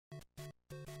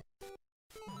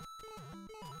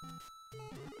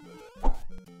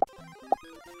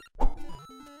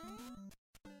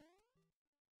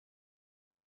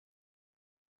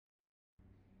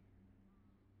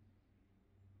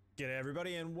G'day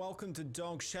everybody and welcome to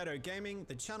Dog Shadow Gaming,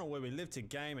 the channel where we live to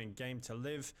game and game to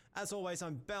live. As always,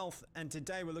 I'm Belth, and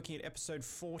today we're looking at episode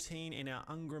 14 in our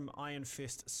Ungrim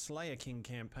Ironfist Slayer King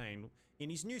campaign,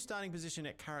 in his new starting position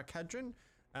at Karak Kadrin.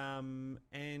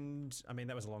 And I mean,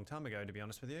 that was a long time ago, to be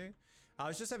honest with you. I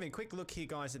was just having a quick look here,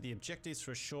 guys, at the objectives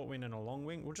for a short win and a long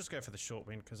win. We'll just go for the short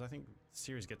win because I think the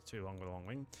series gets too long with a long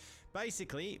win.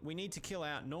 Basically, we need to kill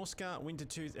out Norska,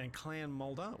 Wintertooth, and Clan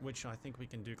Mulder, which I think we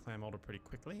can do Clan Mulder pretty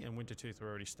quickly, and Wintertooth we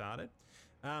already started.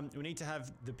 We need to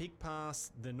have the Big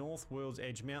Pass, the North World's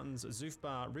Edge Mountains,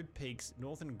 Zufbar, Rib Peaks,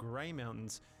 Northern Grey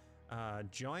Mountains,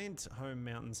 Giant Home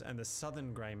Mountains, and the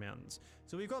Southern Grey Mountains.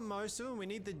 So we've got most of them. We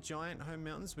need the Giant Home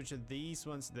Mountains, which are these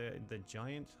ones, the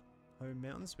Giant Home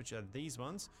Mountains, which are these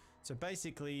ones. So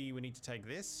basically we need to take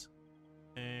this,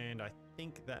 and I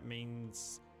think that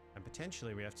means, and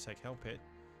potentially we have to take Hell Pit,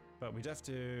 but we'd have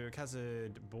to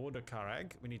Khazad Border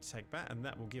Karag, we need to take that, and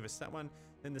that will give us that one.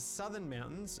 Then the Southern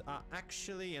Mountains are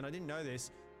actually, and I didn't know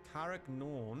this, Karak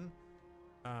Norn,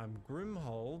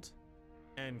 Grimhold,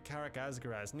 and Karak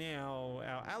Asgaraz. Now,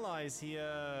 our allies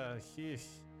here,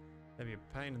 they'd be a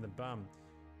pain in the bum.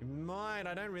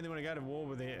 I don't really want to go to war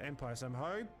with the Empire, so I'm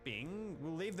hoping,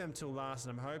 we'll leave them till last,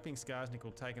 and I'm hoping Skarsnik will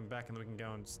take them back and we can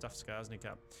go and stuff Skarsnik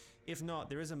up. If not,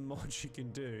 there is a mod you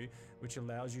can do which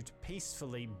allows you to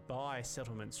peacefully buy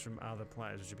settlements from other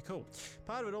players, which would be cool.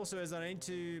 Part of it also is I need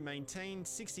to maintain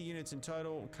 60 units in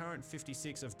total, current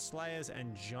 56 of Slayers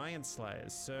and Giant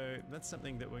Slayers, so that's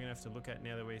something that we're going to have to look at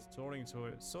now that we're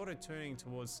sort of turning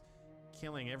towards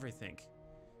killing everything.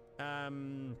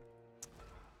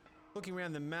 Looking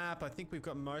around the map, I think we've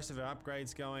got most of our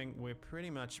upgrades going. We're pretty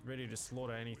much ready to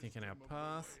slaughter anything in our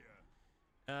path.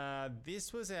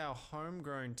 This was our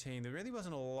homegrown team. There really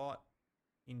wasn't a lot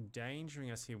endangering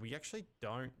us here. We actually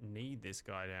don't need this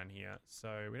guy down here.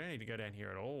 So we don't need to go down here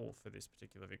at all for this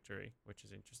particular victory, which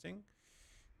is interesting.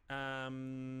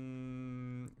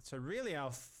 So really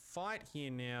our fight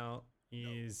here now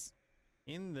is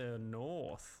in the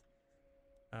north.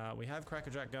 We have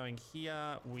Crackerjack going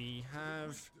here. We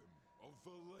have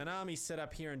an army set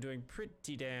up here and doing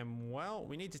pretty damn well.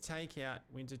 We need to take out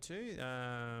Wintertooth,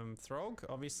 Throg,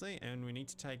 obviously, and we need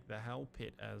to take the Hell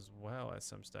Pit as well at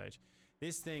some stage.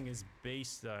 This thing is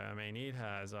beast, though. I mean, it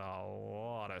has a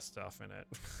lot of stuff in it.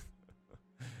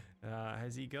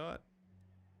 Has he got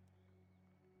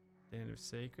Den of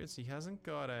Secrets? He hasn't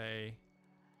got a...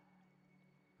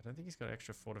 I don't think he's got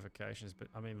extra fortifications, but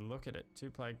I mean, look at it.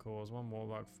 2 Plague Cores, 1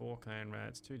 Warlock, 4 Clan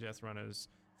Rats, 2 Death Runners,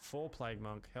 4 Plague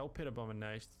Monk, Hell Pit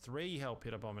Abominations, 3 Hell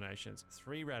Pit Abominations,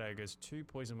 3 Rat Ogres, 2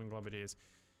 Poison Wing Globadiers.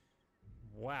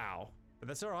 Wow. But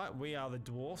that's alright, we are the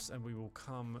dwarfs and we will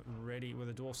come ready, we're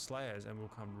the dwarf slayers and we'll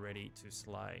come ready to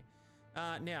slay.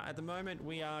 Now, at the moment,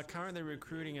 we are currently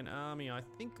recruiting an army. I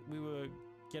think we were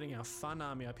getting our fun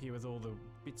army up here with all the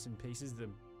bits and pieces,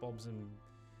 the bobs and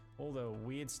all the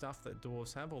weird stuff that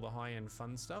dwarves have, all the high-end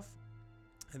fun stuff.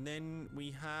 And then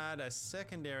we had a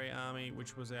secondary army,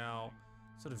 which was our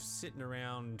sort of sitting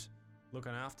around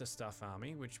looking after stuff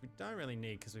army, which we don't really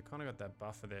need because we've kind of got that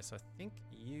buffer there. So I think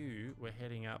you were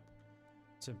heading up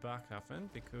to Buckhuffen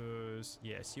because,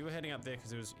 yes, you were heading up there because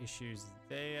there was issues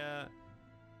there.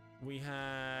 We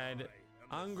had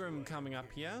Ungrim coming up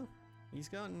here. He's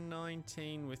got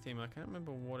 19 with him. I can't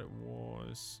remember what it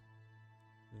was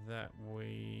that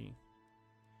we...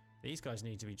 These guys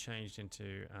need to be changed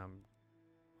into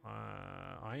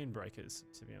Iron Breakers,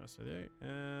 to be honest with you.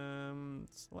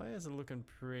 Slayers are looking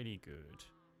pretty good.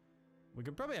 We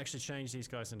could probably actually change these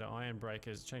guys into Iron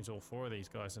Breakers, change all 4 of these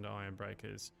guys into Iron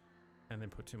Breakers, and then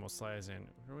put 2 more Slayers in.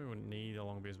 We probably wouldn't need a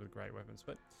Longbeards with great weapons,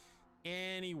 but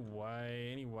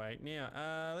anyway.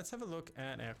 Now, let's have a look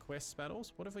at our quest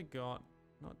battles. What have we got?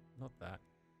 Not that.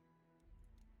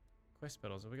 Quest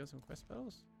battles. Have we got some quest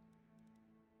battles?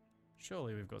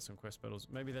 Surely we've got some quest battles.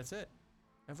 Maybe that's it.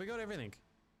 Have we got everything?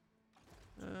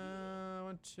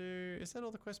 1, 2... Is that all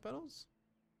the quest battles?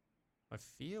 I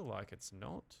feel like it's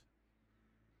not.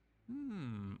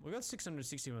 We got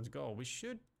 661 gold. We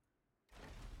should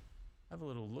have a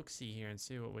little look-see here and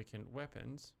see what we can...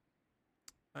 Weapons.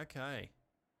 Okay.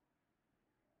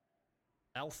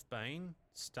 Elfbane.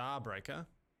 Starbreaker.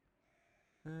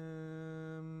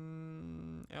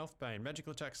 Elfbane,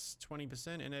 magical attacks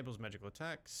 20%, enables magical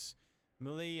attacks.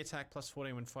 Melee attack plus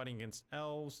 14 when fighting against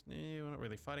elves. We're not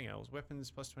really fighting elves. Weapons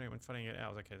plus 20 when fighting against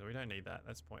elves. Okay, so we don't need that.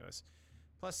 That's pointless.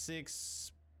 Plus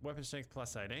 6, weapon strength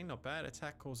plus 18. Not bad.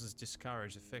 Attack causes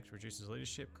discourage. Effect reduces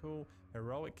leadership. Cool.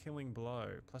 Heroic killing blow.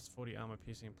 Plus 40 armor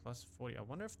piercing. Plus 40. I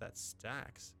wonder if that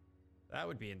stacks. That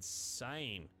would be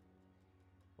insane.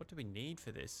 What do we need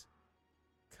for this?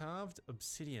 Carved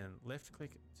obsidian. Left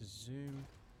click to zoom.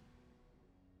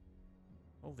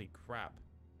 Holy crap.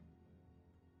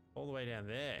 All the way down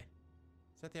there.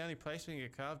 Is that the only place we can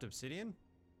get carved obsidian?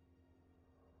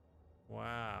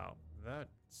 Wow.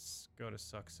 That's gotta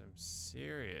suck some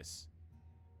serious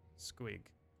squig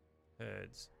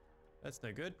herds. That's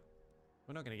no good.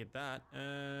 We're not gonna get that.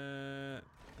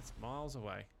 That's miles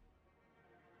away.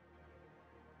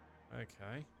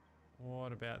 Okay.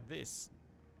 What about this?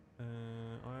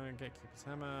 Iron Gatekeeper's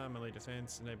Hammer, melee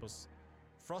defense, enables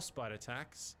frostbite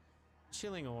attacks,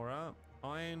 chilling aura,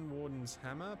 Iron Warden's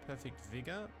Hammer, perfect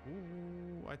vigor.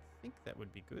 Ooh, I think that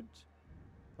would be good.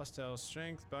 Plus tail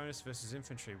strength, bonus versus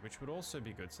infantry, which would also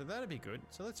be good. So that'd be good.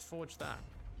 So let's forge that.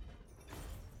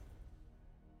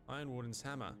 Iron Warden's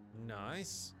Hammer,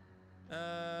 nice.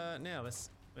 Now let's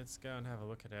go and have a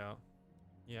look at our.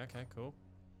 Yeah, okay, cool.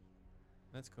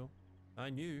 That's cool.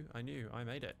 I knew, I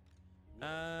made it.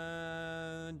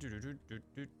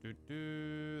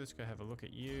 Let's go have a look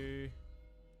at you.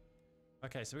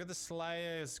 Okay, so we got the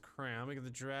Slayer's crown, we got the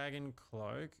dragon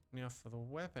cloak. Now for the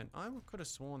weapon, I could have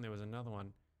sworn there was another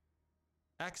one.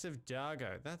 Axe of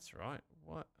Dargo, that's right.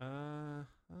 What?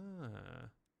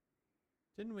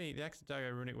 Didn't we? The Axe of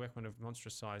Dargo runic weapon of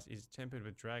monstrous size is tempered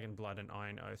with dragon blood and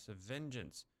iron oaths of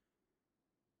vengeance.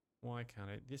 Why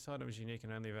can't it? This item is unique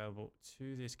and only available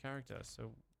to this character.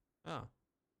 So,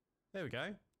 there we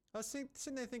go. I was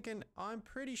sitting there thinking, I'm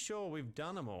pretty sure we've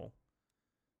done them all.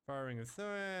 Firing of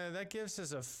that gives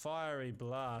us a fiery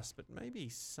blast, but maybe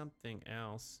something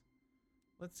else.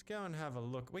 Let's go and have a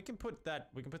look. We can put that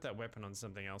weapon on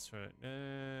something else for it.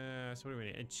 So what do we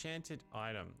need? Enchanted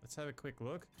item. Let's have a quick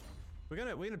look. We're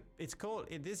gonna it's called,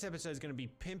 this episode is gonna be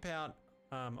Pimp Out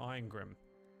Ungrim.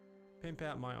 Pimp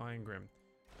Out my Ungrim.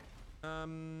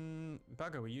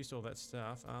 Bugger, we used all that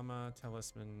stuff. Armor,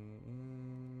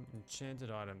 talisman, enchanted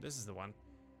item. This is the one.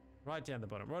 Right down the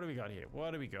bottom. What do we got here?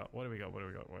 What do we got?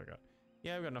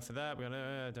 Yeah, we got enough for that. We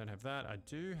don't have that. I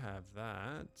do have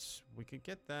that. We could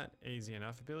get that easy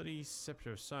enough. Ability,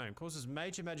 Scepter of Stone. Causes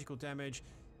major magical damage.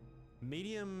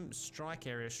 Medium strike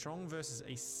area. Strong versus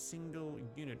a single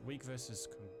unit. Weak versus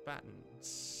combatant.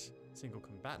 Single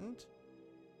combatant?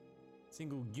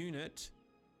 Single unit.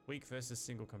 Weak versus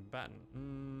single combatant.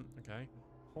 Okay.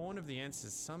 Horn of the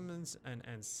Ancestors summons an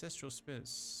ancestral spirit.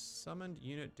 Summoned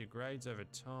unit degrades over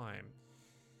time.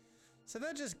 So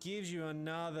that just gives you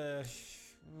another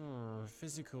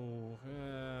physical.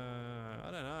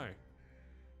 I don't know.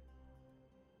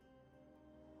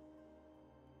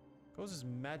 Causes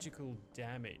magical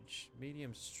damage.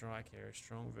 Medium strike area.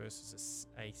 Strong versus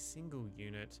a single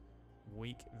unit.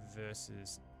 Weak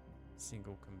versus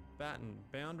single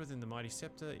combatant. Bound within the mighty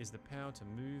scepter is the power to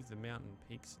move the mountain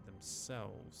peaks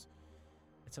themselves.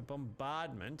 It's a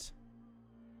bombardment.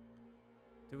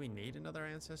 Do we need another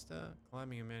ancestor?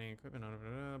 Climbing and manning equipment.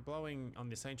 Blowing on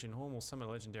this ancient horn will summon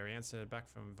a legendary ancestor back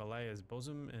from Valea's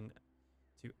bosom and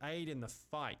to aid in the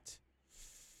fight.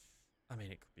 I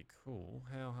mean, it could be cool.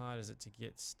 How hard is it to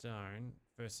get stone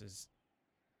versus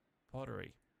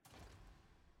pottery?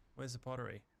 Where's the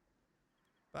pottery?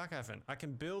 Barkhafen. I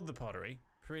can build the pottery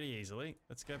pretty easily.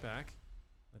 Let's go back.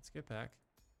 Let's go back.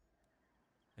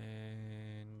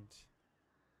 And...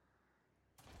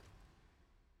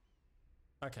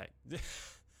 okay.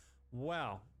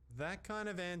 Wow. That kind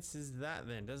of answers that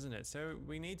then, doesn't it? So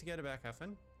we need to go to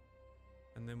Barkhafen.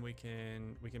 And then we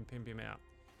can pimp him out.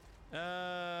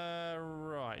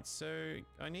 Right. So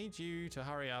I need you to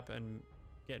hurry up and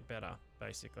get better,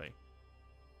 basically.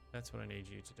 That's what I need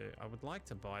you to do. I would like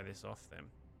to buy this off them.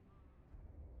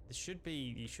 This should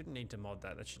be, you shouldn't need to mod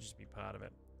that. That should just be part of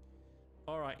it.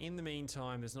 All right. In the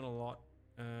meantime, there's not a lot.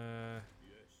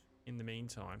 In the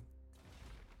meantime,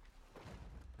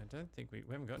 I don't think we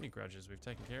haven't got any grudges. We've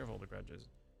taken care of all the grudges.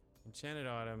 Enchanted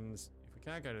items. If we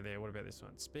can't go to there, what about this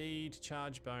one? Speed,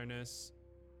 charge bonus,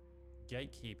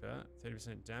 gatekeeper,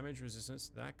 30% damage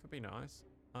resistance. That could be nice.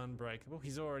 Unbreakable.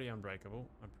 He's already unbreakable,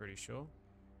 I'm pretty sure.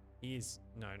 He is,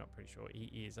 no, not pretty sure.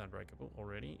 He is unbreakable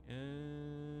already.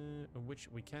 Which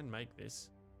we can make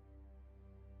this.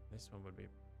 This one would be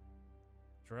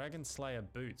Dragon Slayer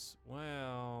boots.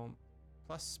 Well,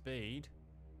 plus speed,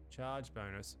 charge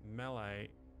bonus, melee.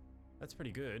 That's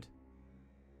pretty good.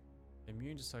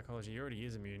 Immune to psychology. He already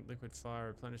is immune. Liquid fire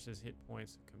replenishes hit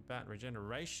points of combat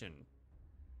regeneration.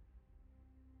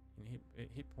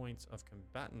 Hit points of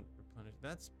combatant replenish.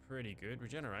 That's pretty good.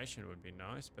 Regeneration would be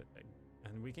nice, but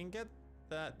and we can get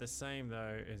that the same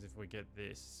though as if we get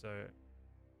this. So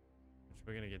which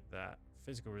we're gonna get that.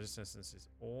 Physical resistance is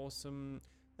awesome.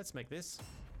 Let's make this.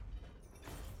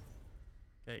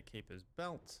 Gatekeeper's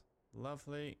belt.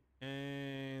 Lovely.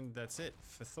 And that's it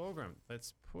for Thorgrim.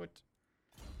 Let's put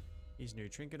his new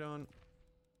trinket on.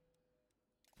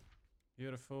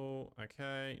 Beautiful.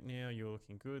 Okay, now you're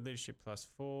looking good. Leadership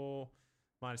 +4.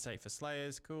 -8 for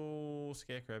Slayers. Cool.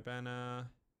 Scarecrow banner.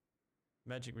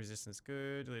 Magic resistance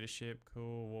good. Leadership.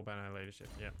 Cool. War banner leadership.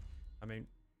 Yeah. I mean,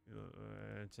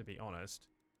 to be honest,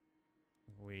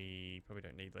 we probably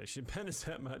don't need leadership banners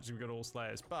that much. We've got all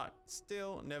Slayers. But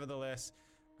still, nevertheless,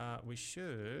 we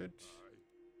should...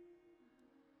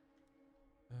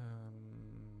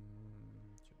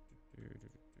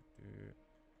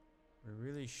 we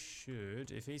really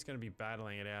should, if he's going to be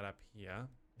battling it out up here.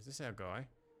 Is this our guy?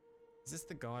 Is this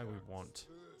the guy we want?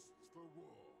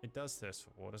 It does thirst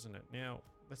for war, doesn't it? Now,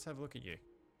 let's have a look at you.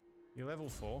 You're level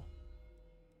 4.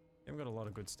 You haven't got a lot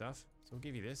of good stuff, so we'll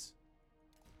give you this.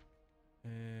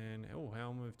 And, oh,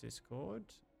 Helm of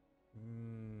Discord.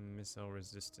 Missile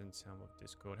resistance, Helm of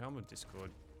Discord. Helm of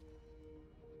Discord.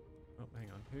 Oh,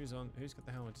 hang on. Who's got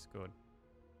the Helm of Discord?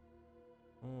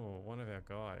 Oh, one of our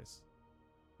guys.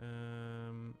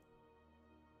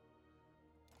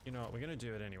 You know what, we're going to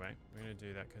do it anyway. We're going to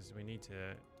do that because we need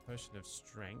to... Potion of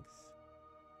Strength.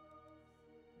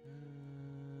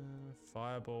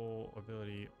 Fireball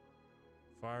ability.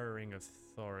 Firing of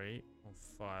Thori. Or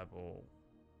Fireball.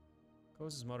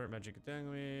 Causes moderate magic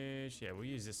damage. Yeah, we'll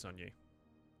use this on you.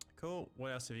 Cool.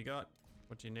 What else have you got?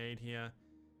 What do you need here?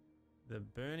 The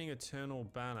Burning Eternal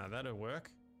Banner. That'll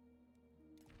work.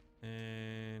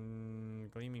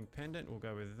 And Gleaming Pendant, we'll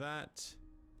go with that.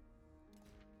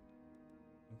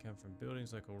 Income from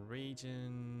buildings, local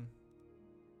region.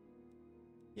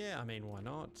 Yeah, I mean, why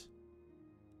not?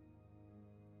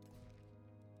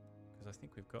 Because I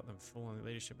think we've got them full on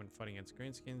leadership when fighting against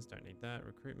greenskins. Don't need that.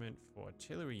 Recruitment for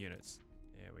artillery units.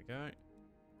 There we go.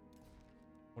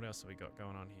 What else have we got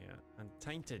going on here?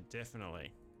 Untainted,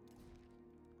 definitely.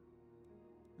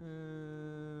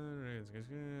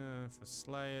 For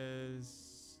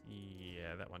Slayers,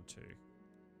 yeah, that one too.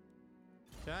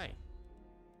 Okay,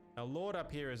 our Lord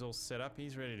up here is all set up.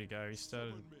 He's ready to go. He's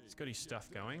got his stuff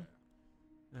going.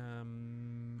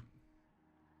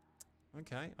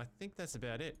 Okay, I think that's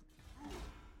about it.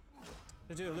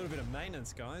 To do a little bit of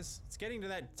maintenance, guys. It's getting to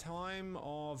that time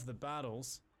of the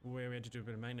battles where we had to do a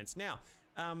bit of maintenance. Now,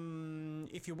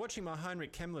 if you're watching my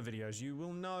Heinrich Kemmler videos, you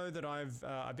will know that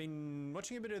I've been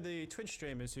watching a bit of the Twitch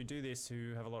streamers who do this,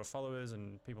 who have a lot of followers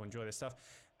and people enjoy their stuff,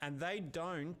 and they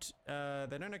don't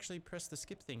actually press the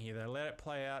skip thing here. They let it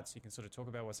play out so you can sort of talk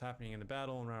about what's happening in the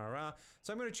battle and rah rah rah.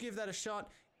 So I'm going to give that a shot.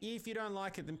 If you don't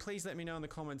like it, then please let me know in the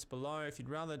comments below. If you'd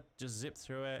rather just zip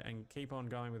through it and keep on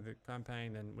going with the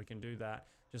campaign, then we can do that.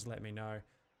 Just let me know.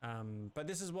 But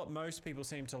this is what most people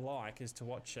seem to like, is to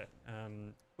watch it,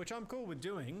 which I'm cool with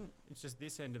doing. It's just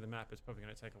this end of the map is probably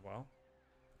going to take a while.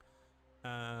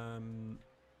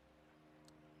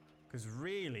 Because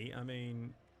really, I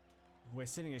mean, we're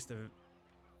sitting next to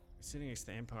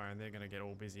the Empire, and they're going to get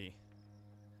all busy.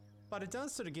 But it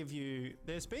does sort of give you...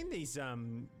 There's been these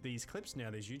clips now,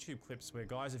 these YouTube clips where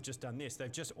guys have just done this.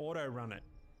 They've just auto-run it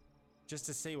just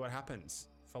to see what happens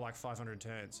for like 500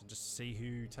 turns and just see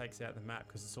who takes out the map,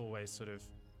 because it's always sort of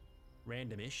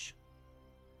randomish.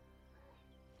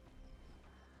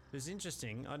 It was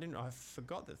interesting. I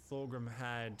forgot that Thorgrim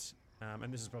had,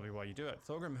 and this is probably why you do it.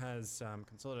 Thorgrim has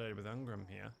consolidated with Ungrim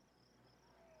here,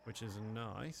 which is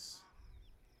nice.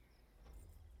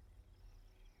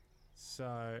 So,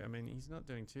 I mean, he's not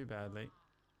doing too badly.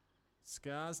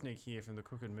 Skarsnik here from the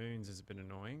Crooked Moons is a bit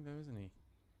annoying though, isn't he?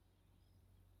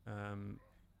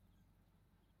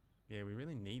 Yeah, we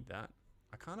really need that.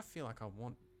 I kind of feel like I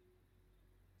want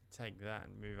to take that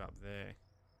and move up there.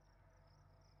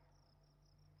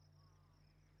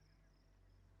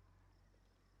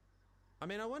 I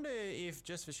mean, I wonder if,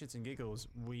 just for shits and giggles,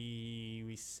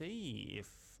 we see if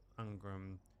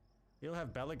Ungrim... He'll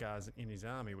have Belagars in his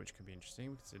army, which could be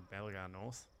interesting. We could send Belagar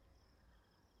north.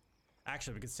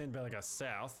 Actually, we could send Belagar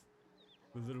south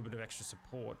with a little bit of extra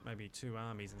support, maybe 2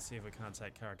 armies, and see if we can't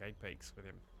take Karak 8 Peaks with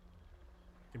him.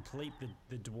 Complete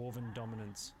the Dwarven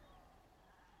dominance.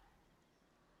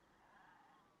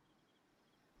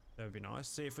 That would be nice.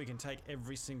 See if we can take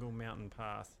every single mountain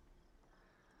path.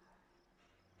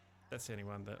 That's the only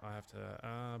one that I have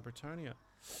to... Britannia.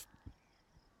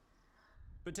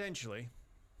 Potentially.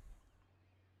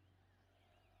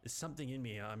 There's something in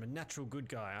me. I'm a natural good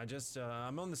guy.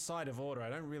 I'm on the side of order. I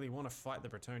don't really want to fight the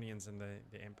Bretonians and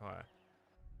the Empire.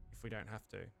 If we don't have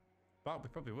to. But we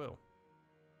probably will.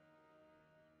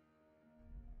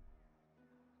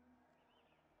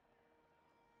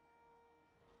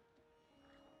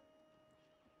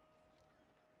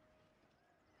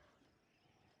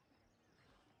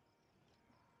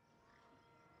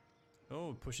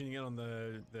 Oh, pushing in on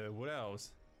the Wood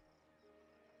Owls.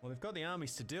 Well, they've got the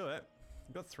armies to do it.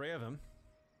 We've got 3 of them.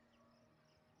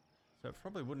 But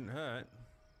probably wouldn't hurt.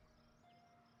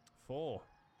 4.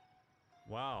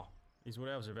 Wow. These wood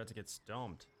elves are about to get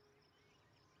stomped.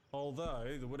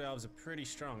 Although, the wood elves are pretty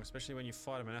strong, especially when you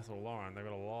fight them in Ethel Lauren. They've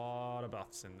got a lot of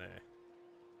buffs in there.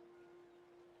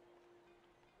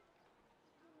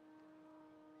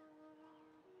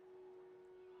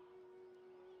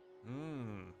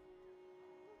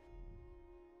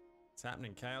 It's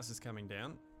happening. Chaos is coming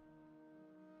down.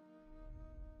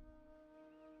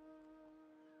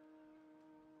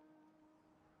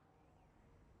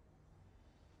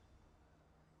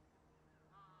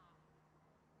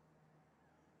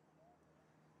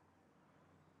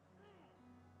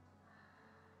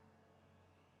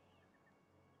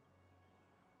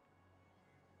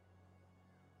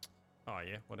 Oh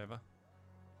yeah, whatever.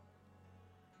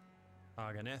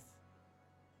 Arganeth.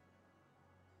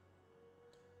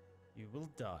 You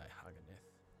will die, Arganeth.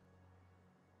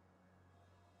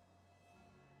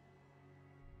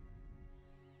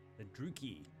 The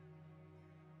Druki.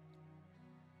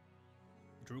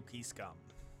 Druki scum.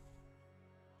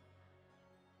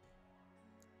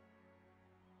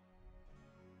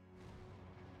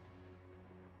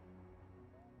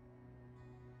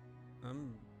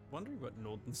 I'm wondering what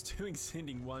Norton's doing,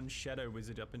 sending one shadow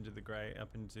wizard up into the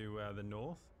the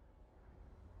north.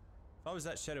 If I was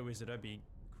that shadow wizard, I'd be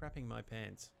crapping my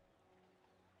pants.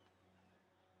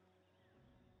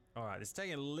 Alright, it's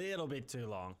taking a little bit too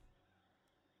long.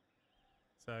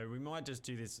 So we might just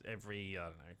do this every, I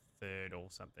don't know, third or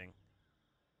something.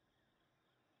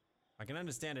 I can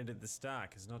understand it at the start,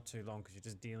 because it's not too long, because you're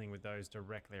just dealing with those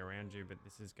directly around you, but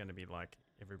this is going to be like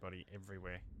everybody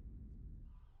everywhere.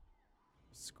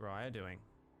 What's Scryer doing?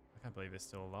 I can't believe they're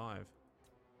still alive.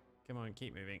 Come on,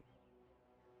 keep moving.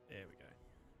 There we go.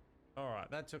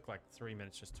 Alright, that took like 3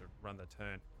 minutes just to run the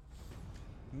turn.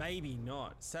 Maybe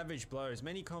not. Savage blows.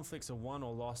 Many conflicts are won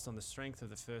or lost on the strength of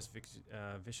the first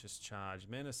vicious charge.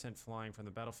 Men are sent flying from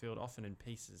the battlefield, often in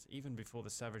pieces, even before the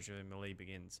savagery melee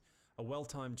begins. A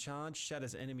well-timed charge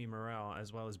shatters enemy morale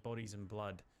as well as bodies and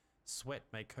blood. Sweat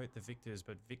may coat the victors,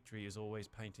 but victory is always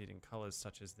painted in colours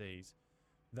such as these.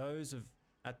 Those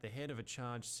at the head of a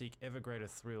charge seek ever greater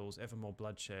thrills, ever more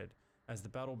bloodshed, as the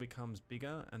battle becomes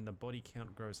bigger and the body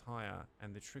count grows higher,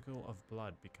 and the trickle of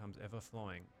blood becomes ever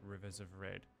flowing, rivers of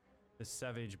red. The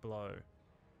savage blow.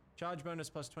 Charge bonus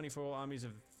plus 24 armies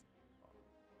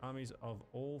of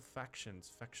all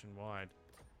factions, faction-wide.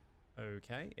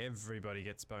 Okay, everybody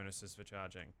gets bonuses for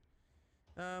charging.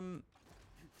 No,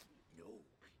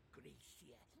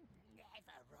 Gracia,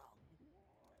 never wrong.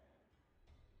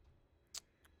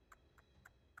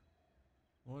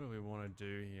 What do we want to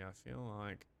do here? I feel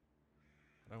like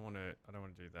I don't want to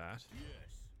do that.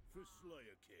 Yes, for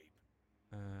Slayer Cape.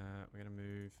 We're gonna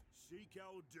move. Seek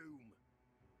our doom.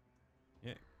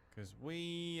 Yeah, because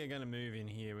we are gonna move in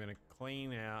here. We're gonna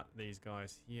clean out these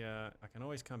guys here. I can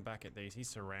always come back at these. He's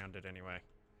surrounded anyway,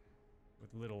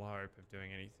 with little hope of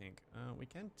doing anything. We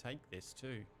can take this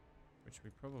too, which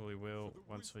we probably will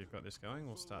once we've got this going.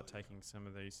 We'll start taking some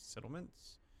of these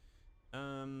settlements.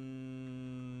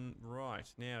 Right,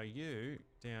 now you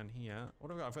down here. What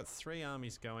have I got? I've got 3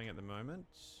 armies going at the moment.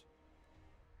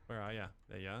 Where are you?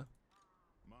 There you are.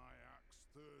 My axe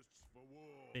thirsts for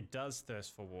war. It does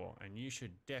thirst for war, and you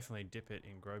should definitely dip it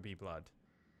in Groby blood.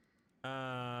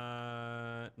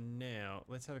 Now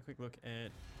let's have a quick look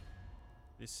at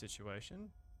this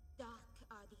situation. Dark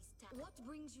are these times. What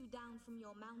brings you down from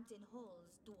your mountain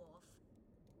halls,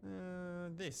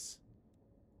 dwarf? This.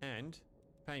 And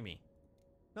pay me.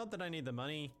 Not that I need the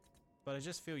money, but I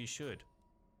just feel you should.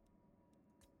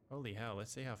 Holy hell,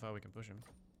 let's see how far we can push him.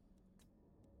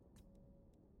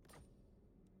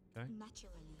 Okay.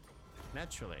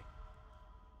 Naturally.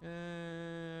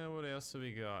 What else have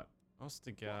we got?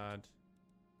 Ostergaard.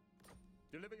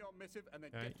 Deliver your missive and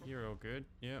then Okay, get from you're all good.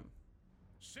 Yep.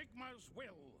 Sigma's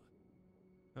will.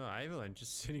 Oh, Evelyn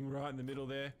just sitting right in the middle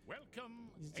there. Welcome,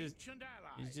 He's just- ancient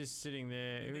allies. He's just sitting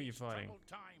there. Who are you fighting? Troubled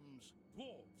times,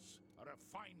 dwarfs are a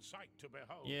fine sight to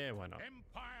behold. Yeah, why not?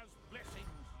 Empire's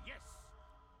blessings, yes.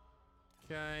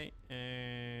 Okay,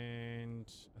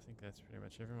 and I think that's pretty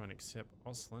much everyone except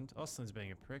Osland. Osland's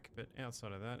being a prick, but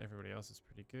outside of that, everybody else is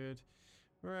pretty good.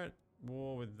 We're at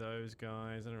war with those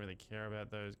guys. I don't really care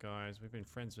about those guys. We've been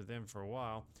friends with them for a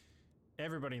while.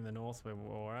 Everybody in the north where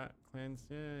we're at, clans,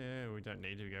 yeah, we don't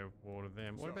need to go war with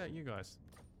them. What So- about you guys?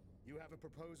 You have a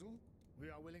proposal?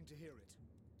 We are willing to hear it.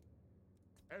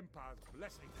 Empire's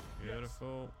blessings.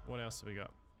 Beautiful. What else have we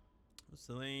got?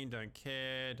 Celine, don't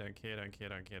care, don't care, don't care,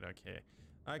 don't care, don't care.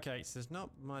 Okay, so there's not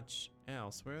much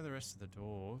else. Where are the rest of the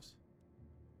dwarves?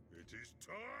 Yes. It is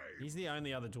time. He's the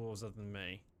only other dwarves other than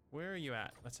me. Where are you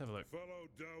at? Let's have a look. Fellow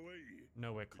Dowie,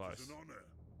 Nowhere it close. is an honor.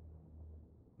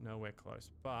 Nowhere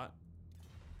close. But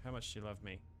how much do you love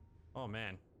me? Oh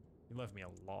man, you love me a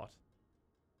lot.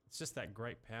 It's just that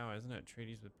great power, isn't it?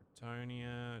 Treaties with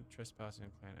Bretonia, trespassing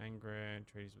on Clan Angred,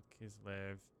 treaties with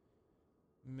Kislev.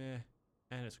 Meh.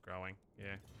 And it's growing.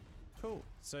 Yeah. Cool.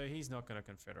 So he's not going to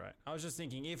confederate. I was just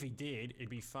thinking if he did, it'd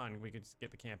be fun. We could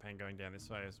get the campaign going down this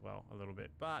way as well a little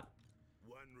bit. But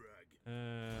One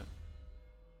rag.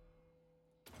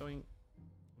 Going.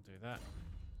 We'll do that.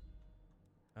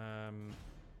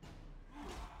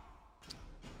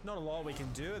 Not a lot we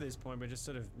can do at this point. We're just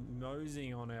sort of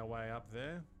moseying on our way up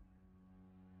there.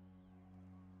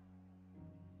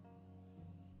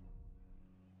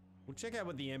 We'll check out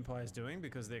what the Empire's doing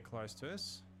because they're close to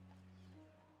us.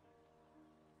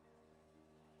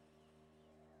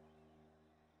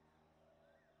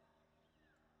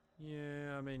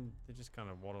 Yeah, I mean, they're just kind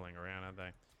of waddling around, aren't they?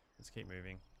 Let's keep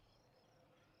moving.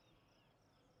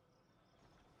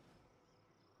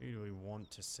 Who do we want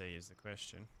to see is the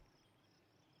question.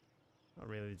 Not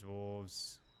really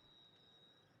dwarves.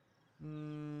 I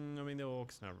mean, the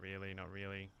orcs, not really, not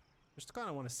really. Just kind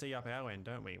of want to see up our end,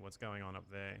 don't we? What's going on up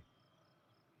there.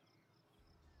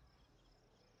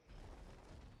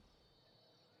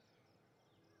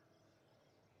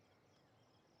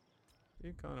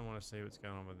 You kind of want to see what's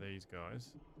going on with these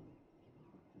guys.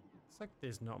 It's like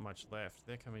there's not much left.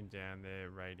 They're coming down there,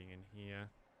 raiding in here.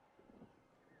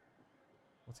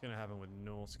 What's going to happen with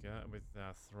Norska, with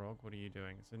Throg? What are you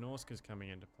doing? So Norska's coming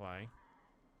into play.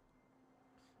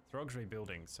 Throg's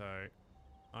rebuilding, so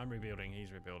I'm rebuilding,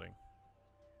 he's rebuilding.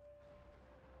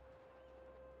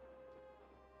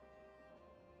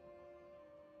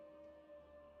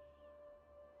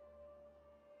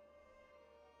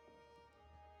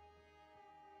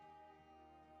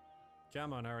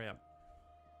 Come on, hurry up.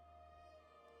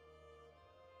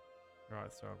 Right,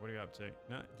 Throg, what are you up to?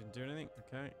 No, didn't do anything?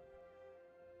 Okay.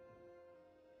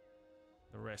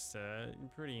 The rest are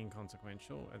pretty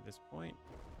inconsequential at this point.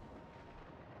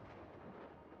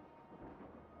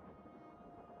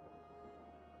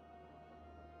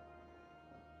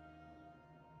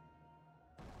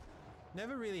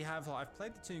 Never really have, I've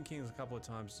played the Tomb Kings a couple of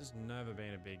times, just never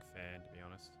been a big fan, to be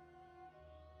honest.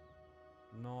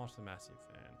 Not a massive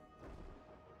fan.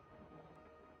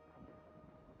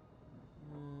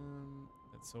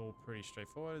 That's all pretty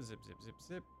straightforward. Zip, zip, zip,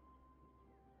 zip.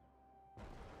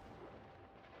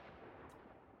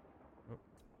 Oh.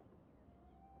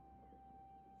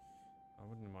 I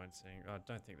wouldn't mind seeing. I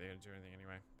don't think they're going to do anything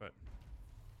anyway, but.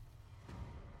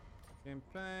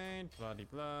 Campaign, blah de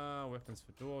blah. Weapons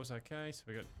for dwarves. Okay, so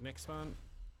we got next one.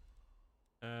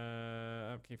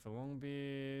 Upkeep for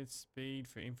Longbeard. Speed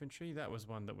for infantry. That was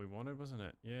one that we wanted, wasn't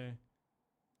it? Yeah.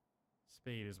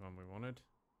 Speed is one we wanted.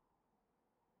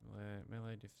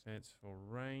 Melee defense for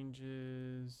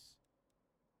rangers.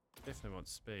 Definitely want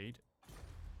speed.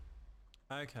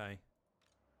 Okay.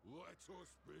 Let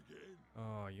us begin.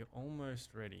 Oh, you're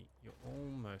almost ready. You're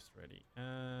almost ready.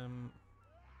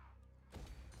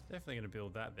 Definitely going to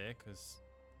build that there because,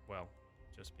 well,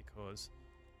 just because.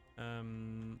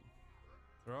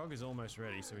 Throg is almost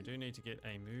ready, so we do need to get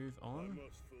a move on. I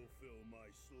must fulfill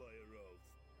my Slayer oath.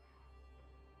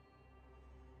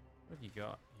 What have you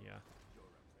got here? You're a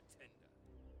pretender.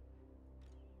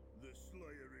 The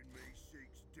Slayer in me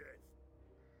seeks death.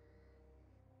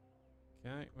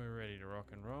 Okay, we're ready to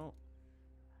rock and roll.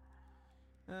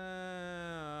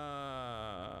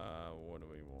 What do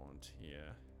we want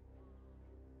here?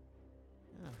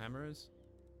 Hammers.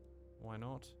 Why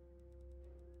not?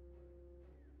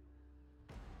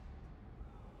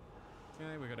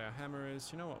 Okay, we got our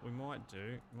hammers. You know what we might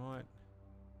do? Might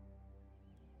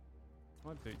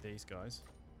boot these guys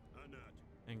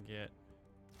and get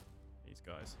these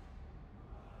guys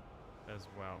as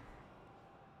well.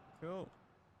 Cool.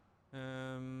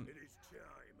 It is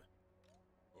time.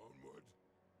 Onward.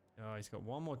 Oh, he's got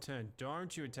one more turn.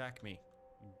 Don't you attack me,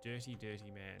 you dirty,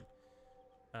 dirty man.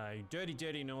 You dirty,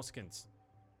 dirty Norskins.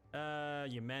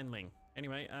 You manling.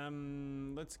 Anyway,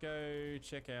 let's go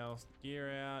check our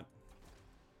gear out.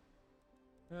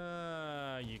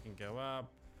 You can go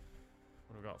up.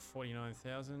 What have we got?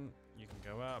 49,000. You can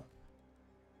go up.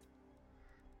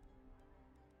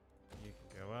 You can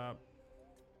go up.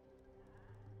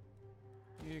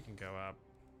 You can go up.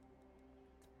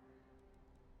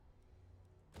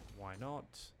 Why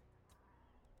not?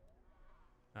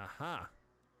 Aha.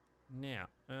 Now,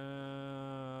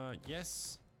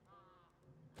 yes.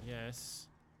 Yes.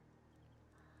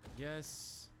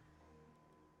 Yes.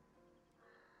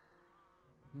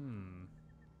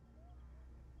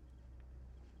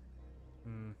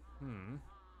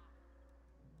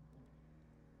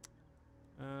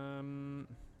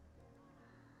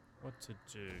 What to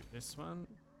do? This one.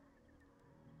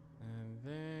 And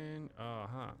then... Oh,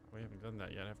 huh. We haven't done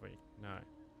that yet, have we? No.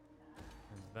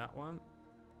 And that one.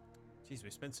 Jeez, we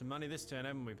spent some money this turn,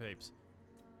 haven't we, peeps?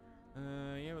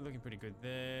 Yeah, we're looking pretty good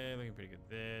there. Looking pretty good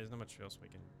there. There's not much else we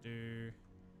can do.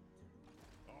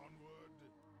 Onward.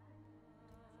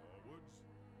 Forwards.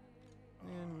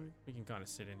 And we can kind of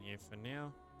sit in here for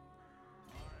now.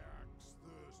 Ajax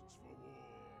thirsts for war.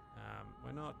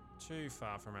 We're not too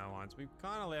far from our lines. We've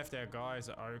kind of left our guys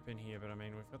open here, but I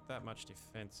mean, we've got that much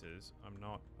defenses. I'm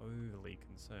not overly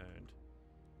concerned.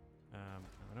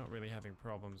 We're not really having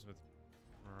problems with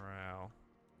morale.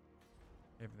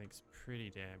 Everything's pretty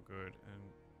damn good. And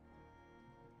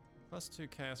 +2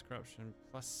 chaos corruption,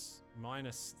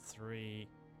 -3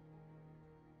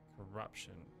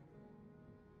 corruption.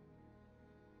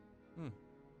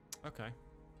 Okay.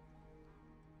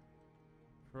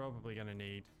 Probably gonna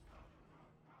need...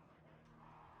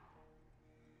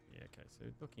 Yeah, okay, so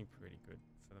looking pretty good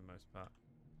for the most part.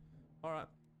 Alright.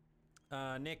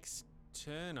 Next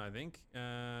turn, I think.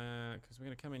 Because we're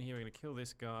gonna come in here, we're gonna kill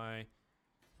this guy.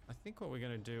 I think what we're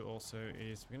gonna do also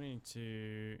is we're gonna need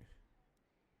to...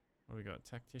 What we got?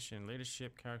 Tactician,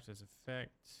 leadership, characters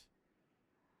effect.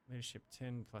 Leadership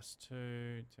 10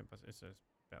 +2, 10 plus... It's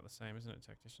about the same, isn't it?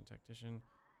 Tactician.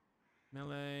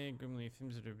 Melee, Grimly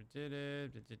Fims,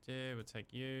 we'll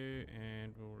take you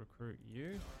and we'll recruit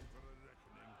you.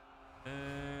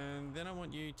 And then I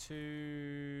want you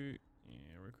to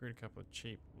recruit a couple of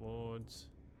cheap lords.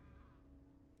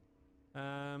 3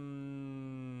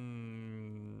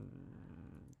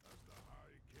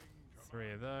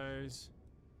 of those.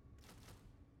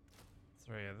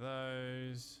 3 of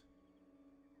those.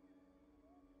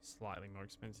 Slightly more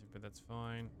expensive, but that's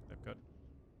fine. They've got...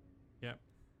 Yep.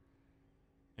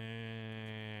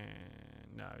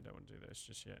 And... No, I don't want to do those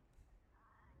just yet.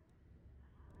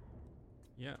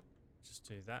 Yep. Just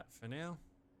do that for now.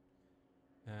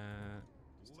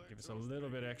 Just to give us a little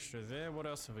bit extra there. What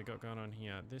else have we got going on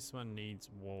here? This one needs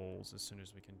walls as soon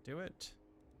as we can do it.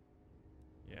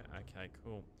 Yeah, okay,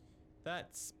 cool.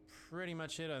 That's pretty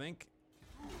much it, I think.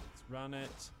 Let's run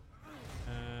it.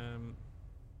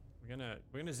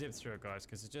 We're gonna zip through it, guys,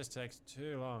 because it just takes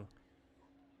too long.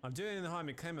 I'm doing it in the high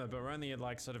Mikema, but we're only at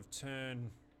like sort of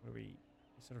turn... Where we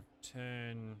sort of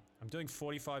turn... I'm doing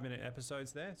 45-minute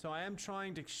episodes there, so I am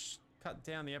trying to cut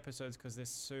down the episodes because they're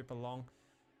super long.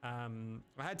 I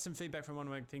had some feedback from one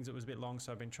of my things that was a bit long,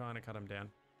 so I've been trying to cut them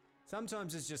down.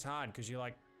 Sometimes it's just hard because you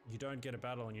don't get a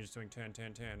battle and you're just doing turn,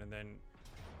 and then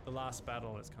the last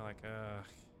battle, it's kind of like,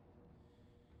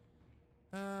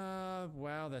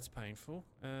 wow, that's painful.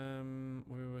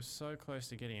 We were so close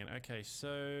to getting it. Okay, so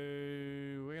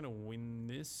we're gonna win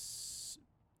this.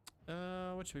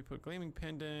 What should we put? Gleaming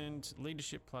Pendant,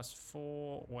 Leadership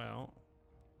 +4. Well,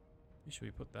 who should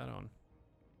we put that on?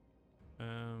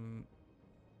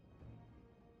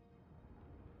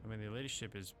 I mean, the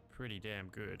leadership is pretty damn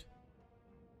good.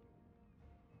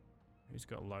 Who's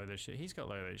got low leadership? He's got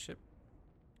low leadership.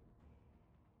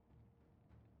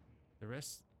 The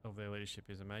rest of their leadership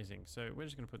is amazing. So we're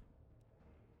just going to put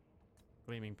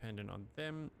Gleaming Pendant on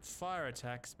them. Fire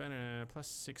attack, spend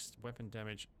 +6 weapon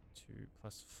damage to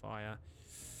 +fire.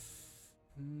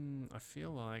 I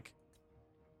feel like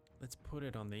let's put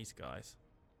it on these guys.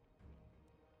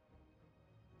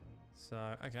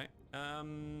 So, okay.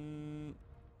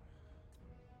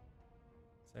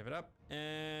 Save it up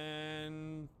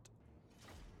and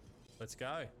let's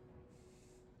go.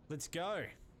 Let's go.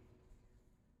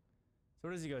 So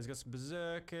what has he got? He's got some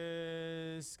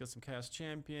Berserkers, he's got some Chaos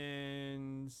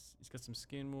Champions, he's got some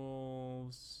Skin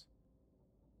Wolves.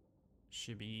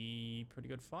 Should be a pretty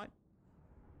good fight.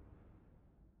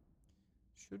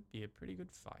 Should be a pretty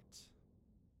good fight.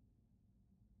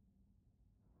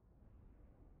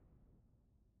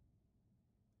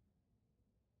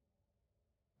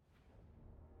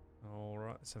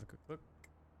 Alright, let's have a quick look.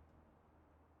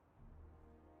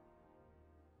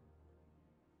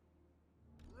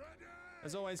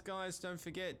 As always, guys, don't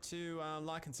forget to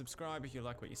like and subscribe if you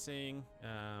like what you're seeing.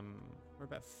 We're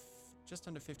about just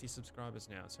under 50 subscribers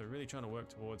now, so we're really trying to work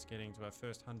towards getting to our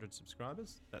first 100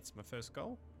 subscribers. That's my first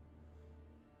goal.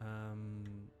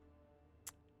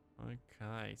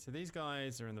 Okay, so these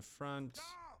guys are in the front.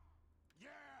 Yes.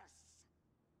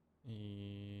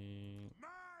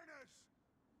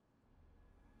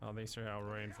 Oh, these are our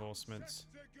reinforcements.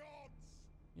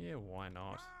 Yeah, why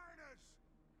not?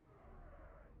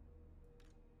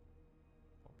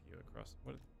 Pop you across.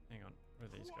 What? Hang on. What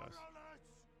are these guys?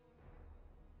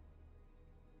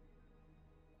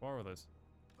 Quarrelers.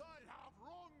 They have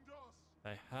wronged us.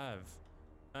 They have.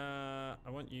 I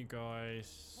want you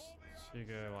guys to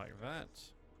go like that.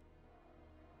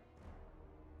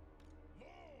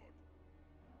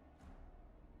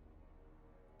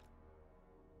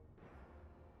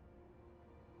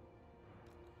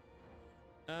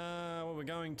 What we're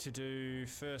going to do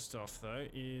first off though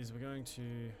is we're going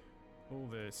to pull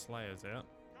the Slayers out.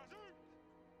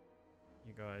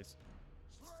 You guys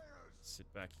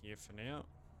sit back here for now.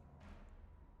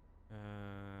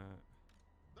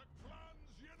 The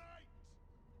clans unite!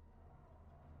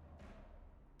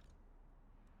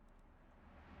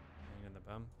 Hang in the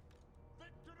bum.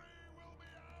 Victory will be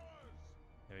ours!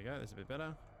 There we go, that's a bit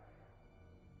better.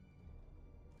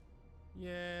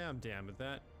 Yeah, I'm down with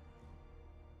that.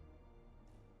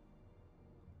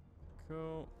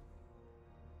 Cool.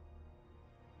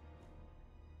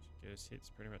 Should get us hits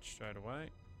pretty much straight away.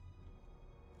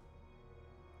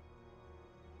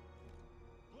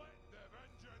 Let the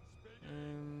vengeance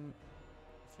begin!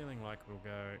 Feeling like we'll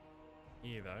go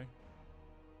here though.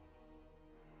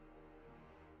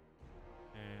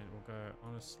 And we'll go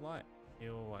on a slight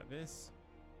hill like this.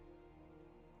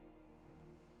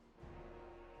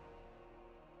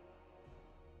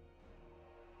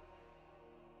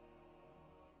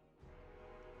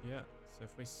 Yeah, so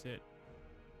if we sit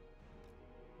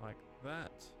like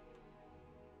that,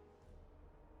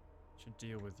 should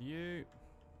deal with you.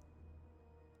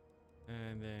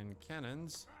 And then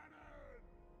cannons.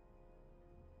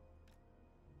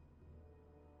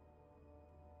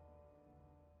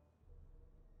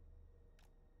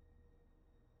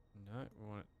 No, we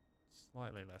want it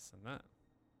slightly less than that.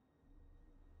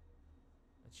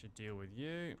 That should deal with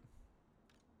you.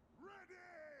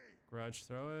 Ready! Grudge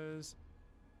throwers.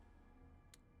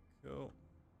 Cool.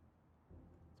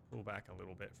 Let's pull back a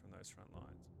little bit from those front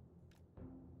lines.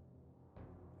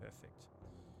 Perfect.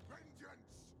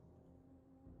 Vengeance!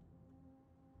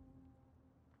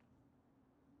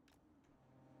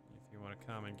 If you want to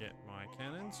come and get my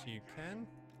cannons, you can.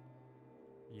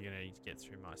 You're going to need to get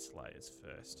through my Slayers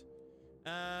first.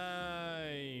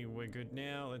 We're good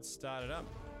now. Let's start it up.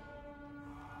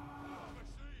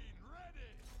 Machine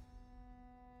ready!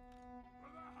 For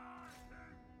the High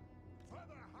King! For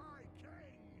the High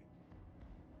King!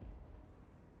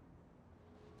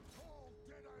 All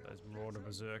dead I Those Marauder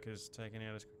Berserkers taken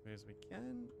out as quickly as we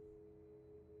can.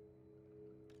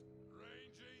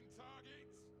 Ranging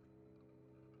targets!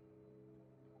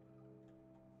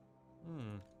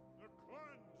 The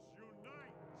clans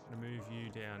unite! Gonna move you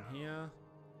down here.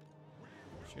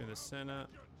 Put you in the center.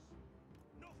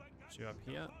 Nothing Put you up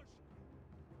here.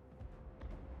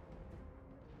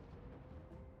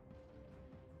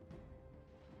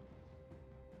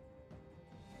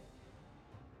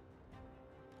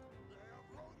 They have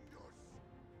wronged us!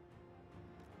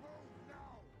 Move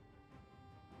now!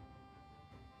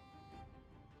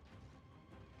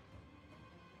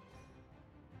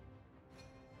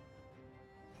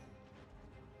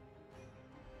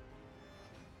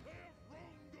 They have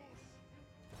wronged us!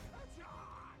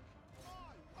 Attack!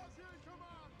 As you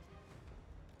command!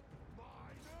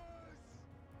 Miners!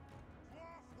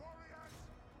 Dwarf warriors!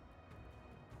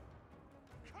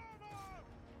 Come on!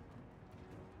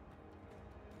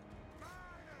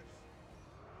 Miners!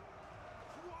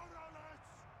 Quarrelers!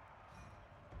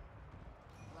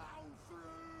 Plow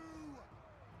through!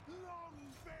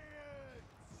 Longbeards!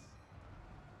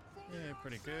 For Yeah, the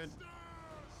pretty good.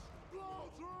 ancestors!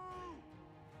 Blow through!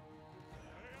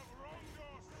 They have wronged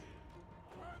us!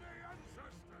 For the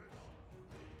ancestors!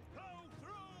 Blow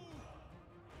through!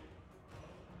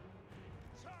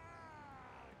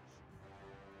 Charge!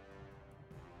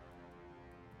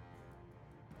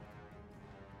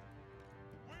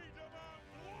 We demand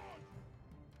blood!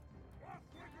 Off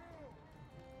we go!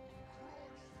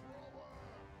 Grudge thrower!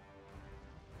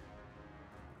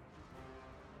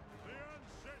 The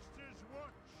ancestors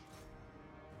watch!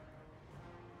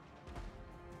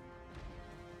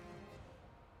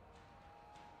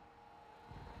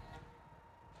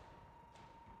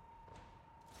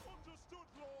 Understood,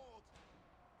 Lord!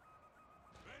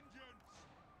 Vengeance!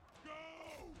 Go!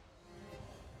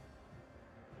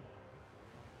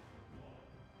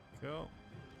 Cool.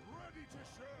 Ready to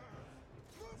serve!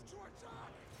 Move to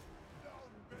attack!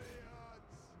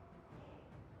 Longbeards!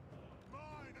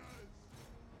 Miners!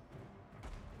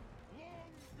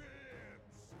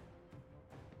 Longbeards!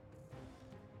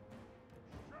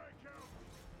 Strike out!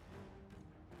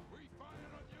 We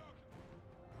fire on your...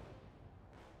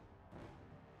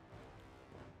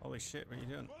 Holy shit, what are you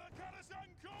doing? For the Karak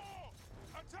Corps!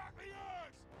 Attack the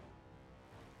earth!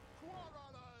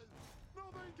 Quarrelers!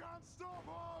 Nothing can stop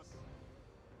us!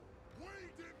 We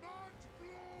demand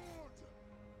blood!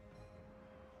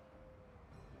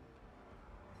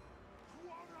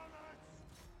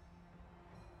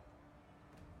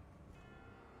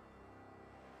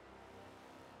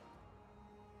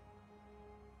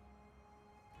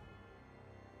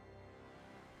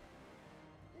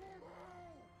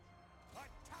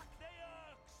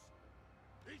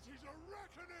 It is a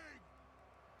reckoning!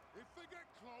 If they get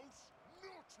close,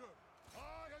 nut 'em!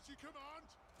 Aye, as you command,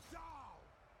 down!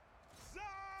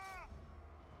 Zah!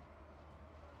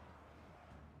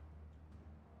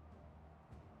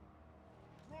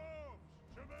 Dwarves,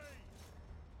 to me!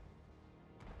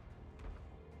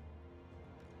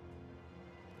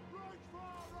 Right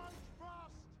far, right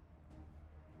fast!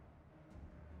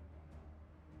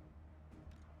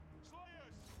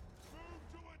 Slayers, move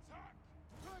to attack!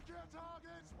 Pick your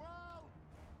targets well!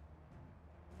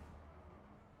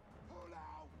 Pull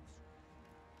out!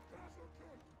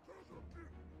 Kazakin!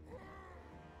 Kazakin!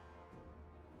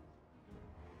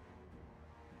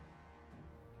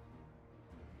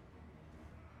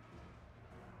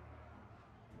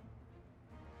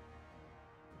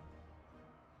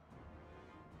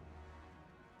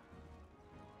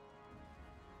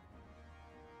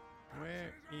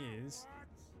 Where is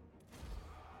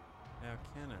our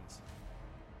cannons?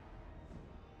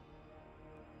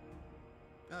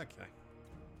 Okay.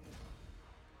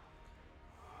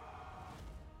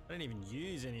 I didn't even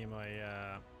use any of my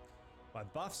my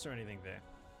buffs or anything there.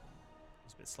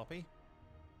 It's a bit sloppy.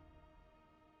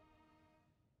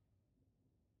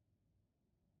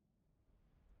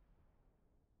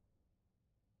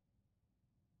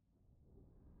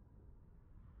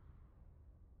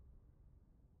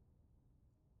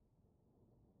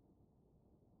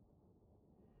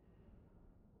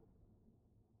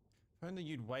 If only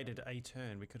you'd waited a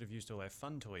turn, we could have used all our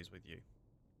fun toys with you.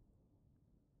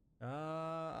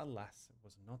 Alas, it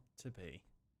was not to be.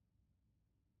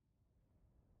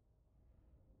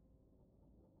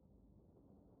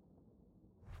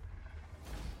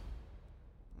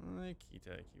 Okie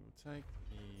dokie, we'll take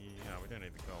the... No, we don't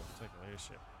need the gold, we'll take the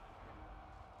leadership.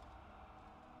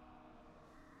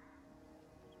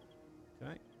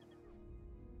 Okay.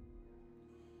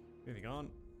 Moving on,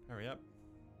 hurry up.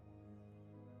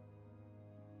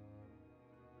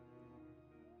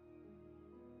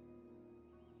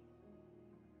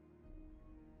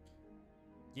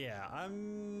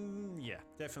 Yeah,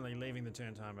 definitely leaving the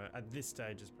turn timer at this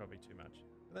stage is probably too much.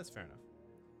 But that's fair enough.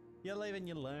 You live and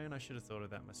you learn. I should have thought of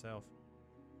that myself.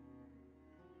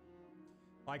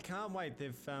 I can't wait.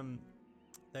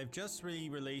 They've just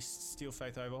re-released Steel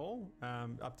Faith Overhaul,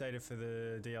 updated for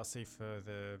the DLC for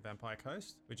the Vampire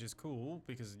Coast, which is cool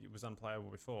because it was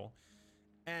unplayable before.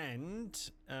 And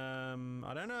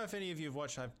I don't know if any of you have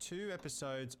watched. I have 2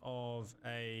 episodes of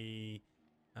a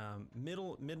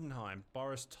Middenheim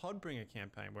Boris Todbringer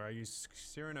campaign where I used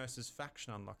Cyranos'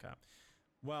 faction unlocker.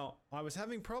 Well, I was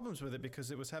having problems with it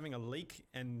because it was having a leak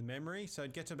in memory, so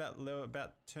I'd get to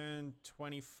about turn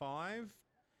 25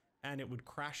 and it would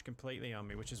crash completely on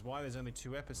me, which is why there's only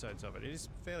 2 episodes of it. It is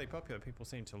fairly popular. People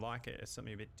seem to like it. It's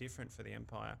something a bit different for the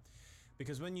Empire.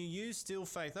 Because when you use Steel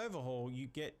Faith Overhaul, you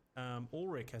get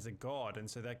Ulrich as a god, and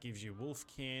so that gives you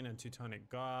Wolfkin and Teutonic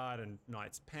Guard and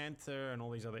Knights Panther and all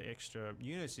these other extra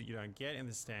units that you don't get in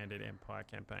the standard Empire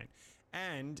campaign.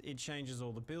 And it changes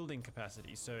all the building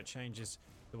capacity, so it changes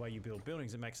the way you build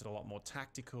buildings. It makes it a lot more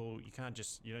tactical. You don't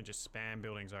just spam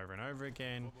buildings over and over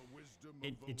again.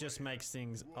 It just makes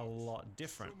things a lot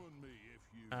different,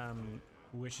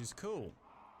 which is cool.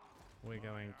 We're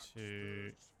going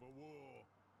to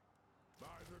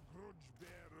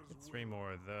get 3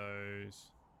 more of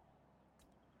those.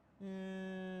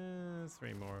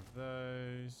 3 more of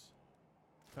those.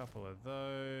 Couple of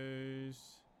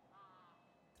those.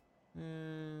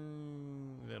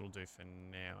 That'll do for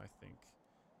now, I think.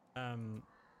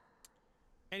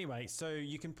 Anyway, so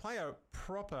you can play a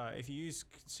proper, if you use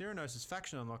Cyranos'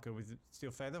 faction unlocker with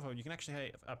Steel Faith Overhaul, you can actually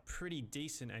have a pretty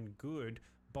decent and good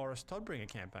Boris Todbringer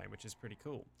campaign, which is pretty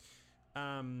cool.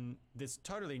 That's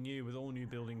totally new with all new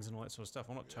buildings and all that sort of stuff.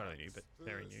 Well, not totally new, but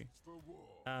very new.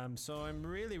 So I'm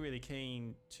really, really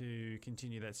keen to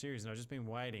continue that series, and I've just been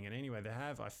waiting. And anyway,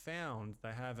 I found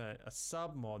they have a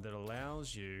sub mod that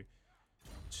allows you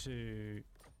to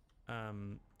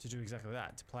do exactly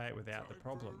that, to play it without the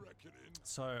problem.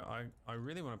 So I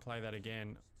really want to play that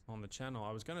again on the channel.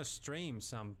 I was going to stream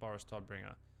some Boris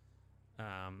Todbringer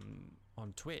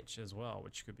on Twitch as well,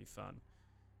 which could be fun.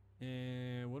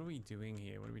 What are we doing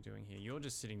here? You're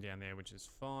just sitting down there, which is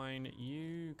fine.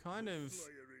 You kind of...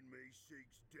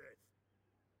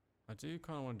 I do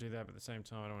kind of want to do that, but at the same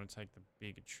time I don't want to take the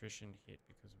big attrition hit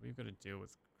because we've got to deal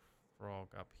with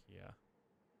Frog up here.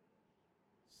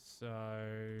 So...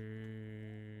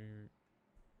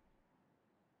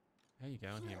 How you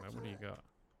going here, mate? What do you got?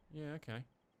 Yeah, okay.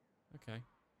 Okay.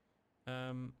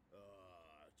 To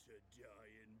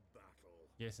die in battle.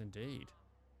 Yes, indeed.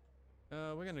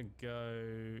 We're gonna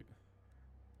go...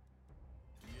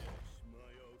 Yes, my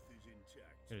oath is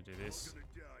intact. Gonna do this. Gonna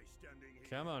die standing here.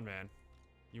 Come on, man.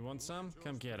 You want some?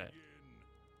 Come get it.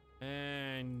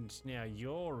 And now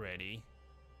you're ready.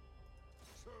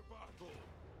 To battle.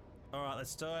 Alright,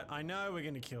 let's do it. I know we're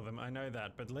gonna kill them, I know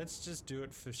that, but let's just do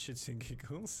it for shits and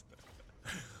giggles.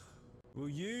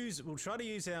 We'll try to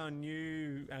use our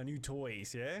new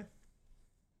toys, yeah?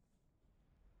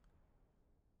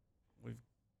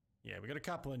 We got a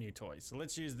couple of new toys, so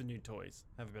let's use the new toys.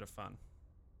 Have a bit of fun.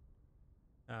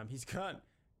 He's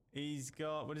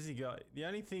got, what has he got? The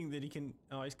only thing that he can,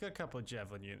 he's got a couple of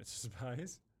javelin units, I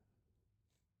suppose.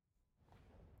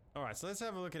 Alright, so let's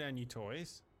have a look at our new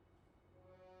toys.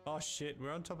 Oh shit,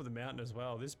 we're on top of the mountain as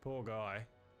well. This poor guy.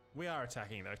 We are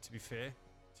attacking though, to be fair.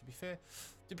 To be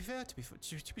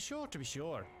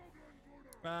sure.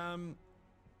 I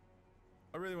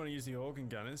really want to use the organ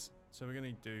gunners, so we're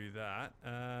going to do that.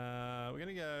 We're going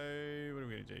to go, what are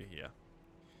we going to do here?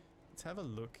 Let's have a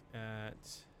look at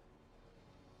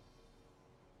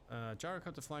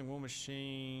gyrocopter, flying war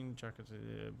machine,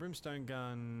 gyrocopter, brimstone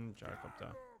gun,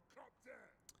 gyrocopter.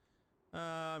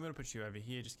 I'm gonna put you over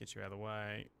here, just get you out of the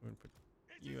way. I'm gonna put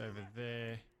you over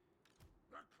there.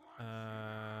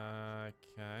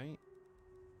 Okay.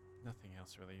 Nothing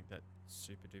else really that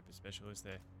super duper special, is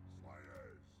there?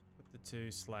 Put the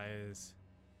two slayers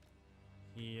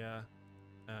here.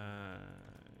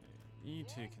 You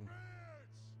two can...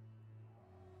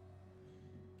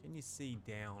 Can you see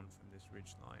down from this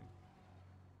ridge line?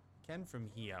 Can from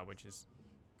here, which is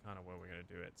kind of where we're gonna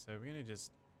do it. So we're gonna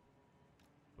just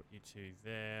put you two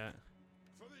there.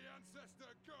 For the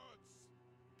ancestor gods.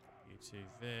 You two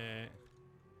there.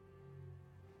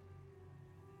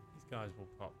 These guys will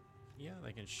pop here.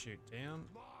 They can shoot down.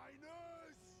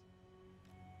 Miners.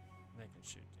 They can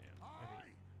shoot down.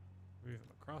 Aye. Maybe move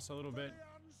them across a little For bit. the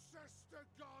ancestor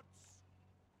gods.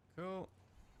 Cool.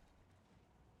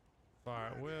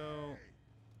 Fire at will. Ready.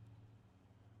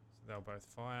 So they'll both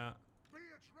fire. Be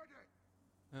it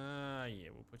ready. Yeah,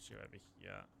 we'll put you over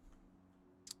here.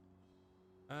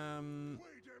 We demand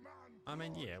I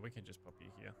mean, blood. yeah, we can just pop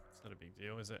you here. It's not a big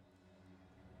deal, is it?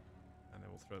 And then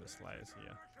we'll throw the slayers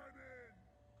here.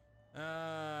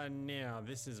 Now,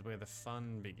 this is where the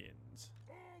fun begins.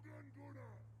 Organ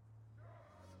gunner.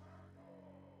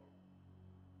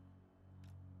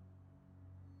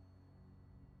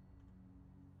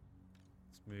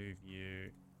 Let's move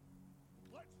you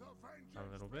Let the vengeance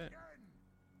a little bit. begin.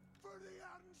 For the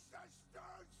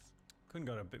ancestors. Couldn't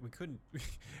got a bit. We couldn't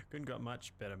got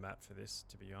much better map for this,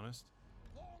 to be honest.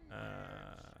 Long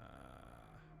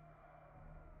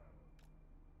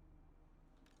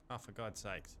Oh, for God's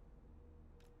sakes!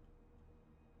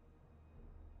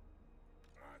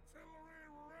 artillery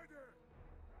ready.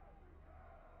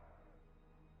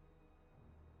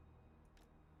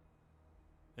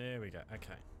 There we go.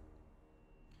 Okay.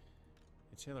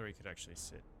 Artillery could actually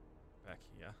sit back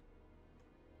here,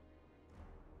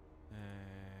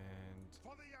 and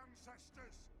For the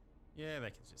ancestors. yeah,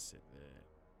 they can just sit there,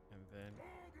 and then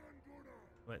Organ gunner.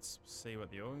 let's see what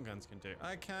the organ guns can do.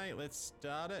 Okay, let's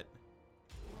start it.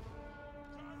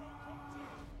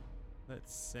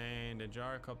 Let's send a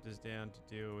gyrocopters down to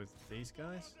deal with these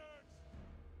guys.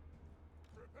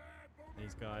 Prepare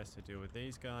These guys to deal with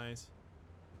these guys.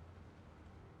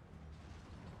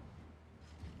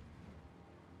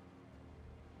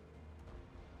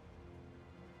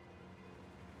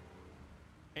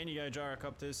 And you go,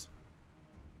 gyrocopters.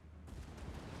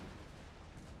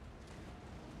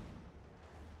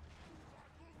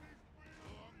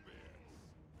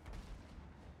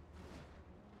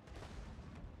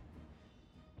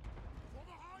 For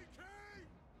the high king.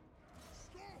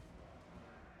 Stop.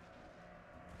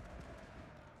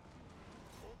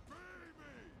 Obey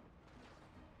me.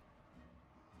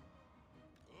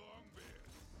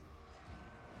 Longbeards.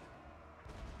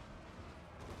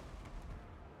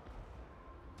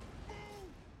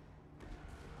 Move.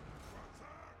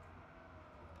 Attack.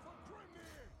 For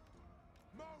Grimnir.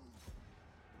 Move.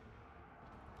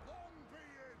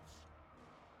 Longbeards.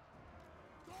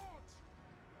 Dodge.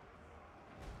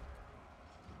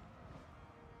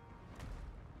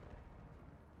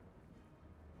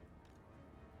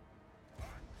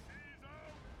 Banshees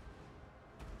out!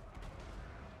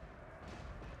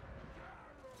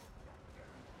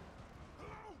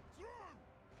 Hello, through!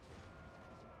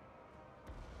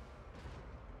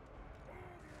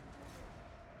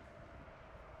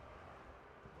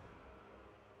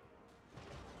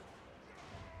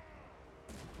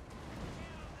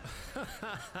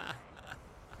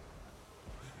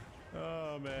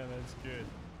 Oh man, that's good.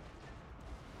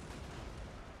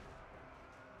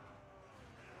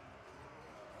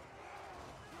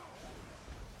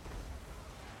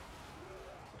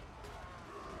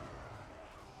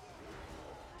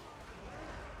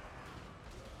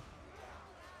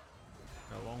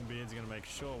 kids are going to make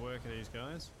short work of these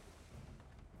guys.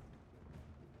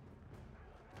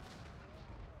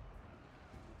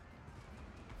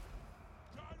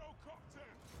 Gyrocopter!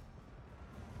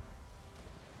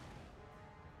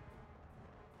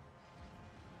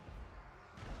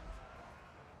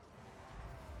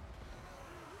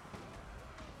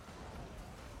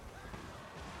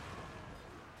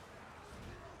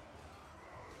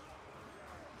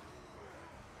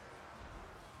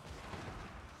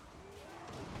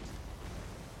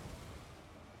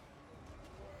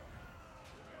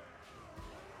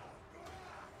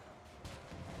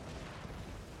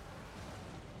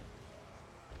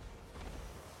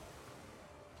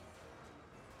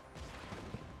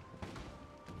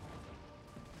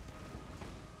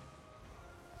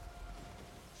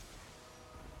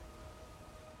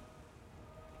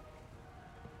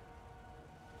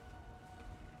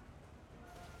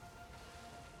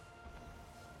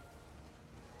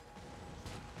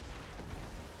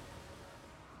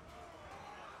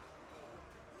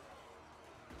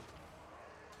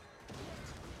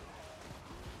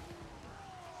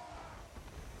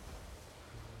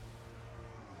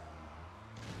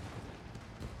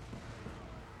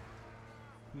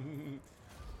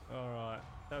 Alright,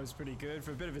 that was pretty good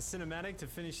for a bit of a cinematic to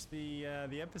finish the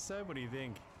episode. What do you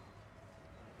think?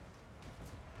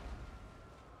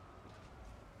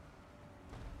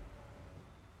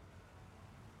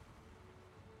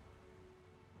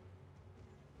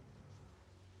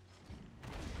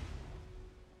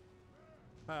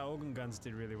 Organ guns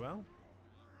did really well.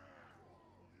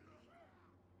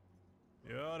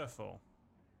 Beautiful.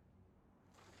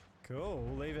 Cool,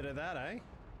 we'll leave it at that, eh?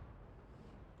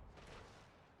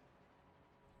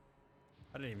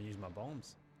 I didn't even use my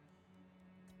bombs.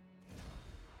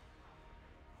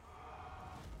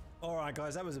 Alright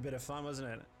guys, that was a bit of fun, wasn't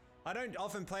it? I don't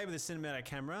often play with a cinematic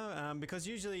camera, because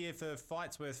usually if a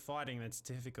fight's worth fighting, that's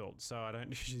difficult. So I don't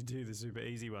usually do the super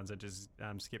easy ones, I just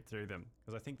skip through them,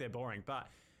 because I think they're boring. But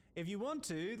if you want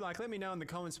to, like, let me know in the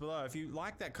comments below. If you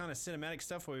like that kind of cinematic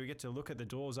stuff where we get to look at the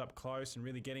doors up close and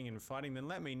really getting in and fighting, then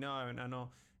let me know, and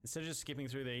I'll, instead of just skipping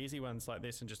through the easy ones like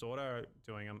this and just auto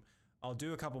doing them, I'll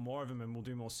do a couple more of them and we'll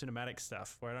do more cinematic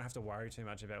stuff where I don't have to worry too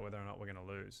much about whether or not we're going to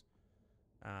lose.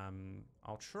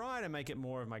 I'll try to make it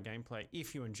more of my gameplay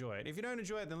if you enjoy it. If you don't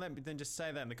enjoy it, then just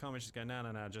say that in the comments. Just go,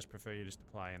 no, I just prefer you just to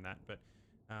play in that. But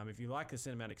if you like the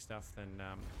cinematic stuff, then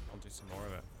I'll do some more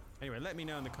of it. Anyway, let me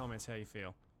know in the comments how you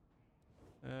feel.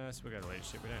 So we'll go to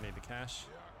leadership. We don't need the cash.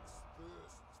 The axe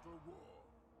thirsts for war.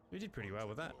 We did pretty well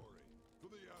with that. Glory for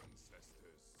the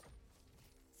ancestors.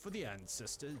 For the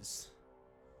ancestors.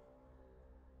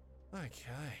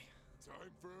 Okay.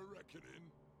 Time for a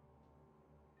reckoning.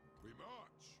 We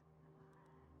march.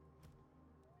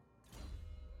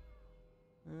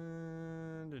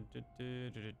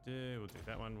 We'll do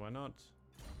that one, why not?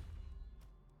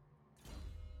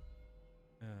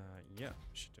 Yeah,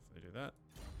 should definitely do that.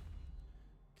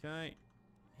 Okay,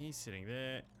 he's sitting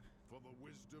there. For the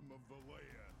wisdom of the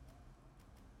layer.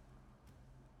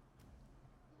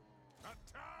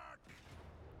 Attack!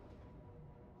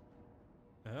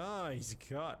 Oh, he's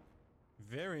got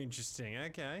very interesting.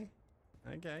 Okay,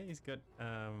 he's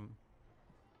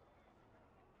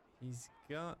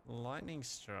got lightning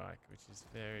strike, which is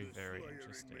very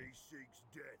interesting. Seeks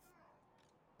death.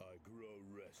 I grow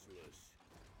restless.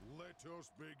 Let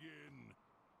us begin.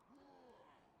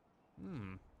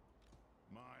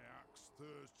 My axe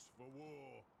thirsts for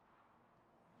war.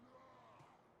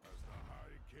 As the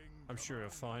High King I'm sure he'll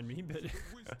find me, but the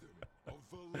wisdom of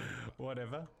the layer.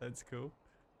 whatever. That's cool.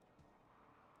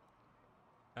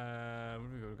 What have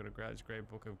we got? We've got a grudge, Great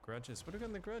Book of Grudges. What have we got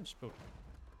in the grudge book?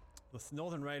 The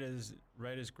Northern Raiders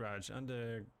Grudge.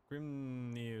 Under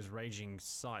Grimnir's raging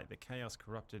sight, the chaos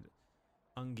corrupted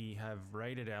Ungi have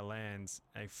raided our lands.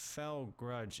 A fell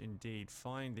grudge indeed.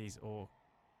 Find these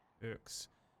orcs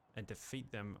and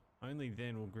defeat them. Only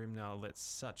then will Grimnar let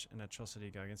such an atrocity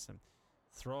go against them.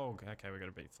 Throg. Okay, we got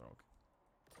to beat Throg.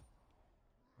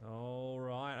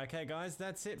 Alright, okay guys,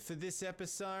 that's it for this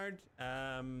episode.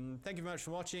 Thank you very much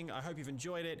for watching. I hope you've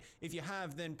enjoyed it. If you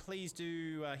have, then please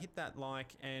do hit that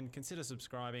like and consider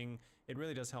subscribing. It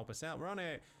really does help us out. We're on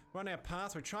our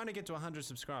path. We're trying to get to 100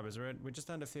 subscribers. We're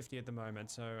just under 50 at the moment,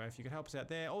 so if you could help us out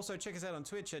there. Also, check us out on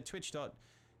Twitch at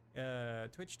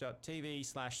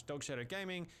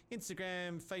twitch.tv/DogShadowGaming,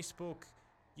 Instagram, Facebook,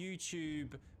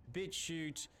 YouTube,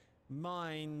 BitChute,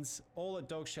 Minds, all at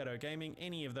Dog Shadow Gaming.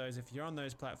 Any of those, if you're on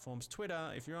those platforms.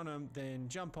 Twitter, if you're on them, then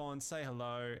jump on, say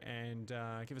hello, and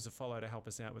give us a follow to help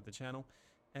us out with the channel.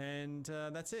 And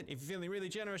that's it. If you're feeling really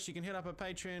generous, you can hit up a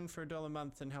Patreon for $1 a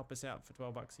month and help us out for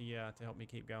 $12 a year to help me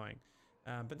keep going.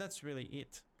 But that's really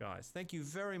it, guys. Thank you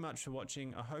very much for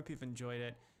watching. I hope you've enjoyed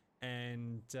it.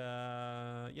 And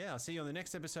yeah, I'll see you on the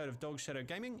next episode of Dog Shadow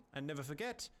Gaming. And never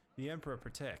forget, the Emperor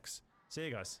protects. See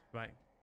you guys. Bye.